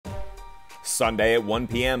Sunday at 1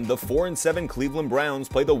 p.m., the 4-7 Cleveland Browns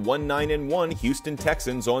play the 1-9-1 Houston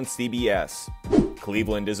Texans on CBS.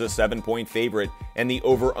 Cleveland is a 7-point favorite, and the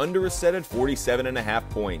over-under is set at 47.5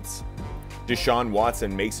 points. Deshaun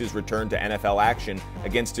Watson makes his return to NFL action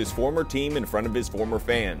against his former team in front of his former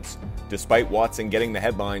fans. Despite Watson getting the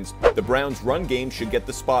headlines, the Browns' run game should get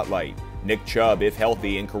the spotlight. Nick Chubb, if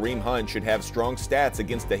healthy, and Kareem Hunt should have strong stats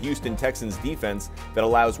against the Houston Texans defense that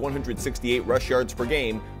allows 168 rush yards per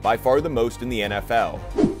game, by far the most in the NFL.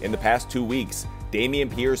 In the past 2 weeks,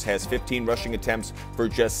 Dameon Pierce has 15 rushing attempts for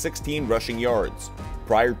just 16 rushing yards.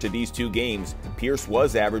 Prior to these 2 games, Pierce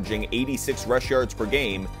was averaging 86 rush yards per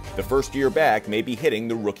game. The first year back may be hitting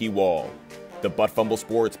the rookie wall. The Fumble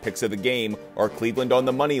Sports picks of the game are Cleveland on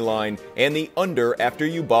the money line and the under after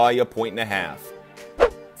you buy a 1.5.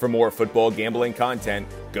 For more football gambling content,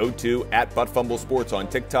 go to @ButtFumbleSports on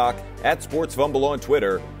TikTok, @SportsFumble on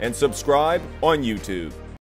Twitter, and subscribe on YouTube.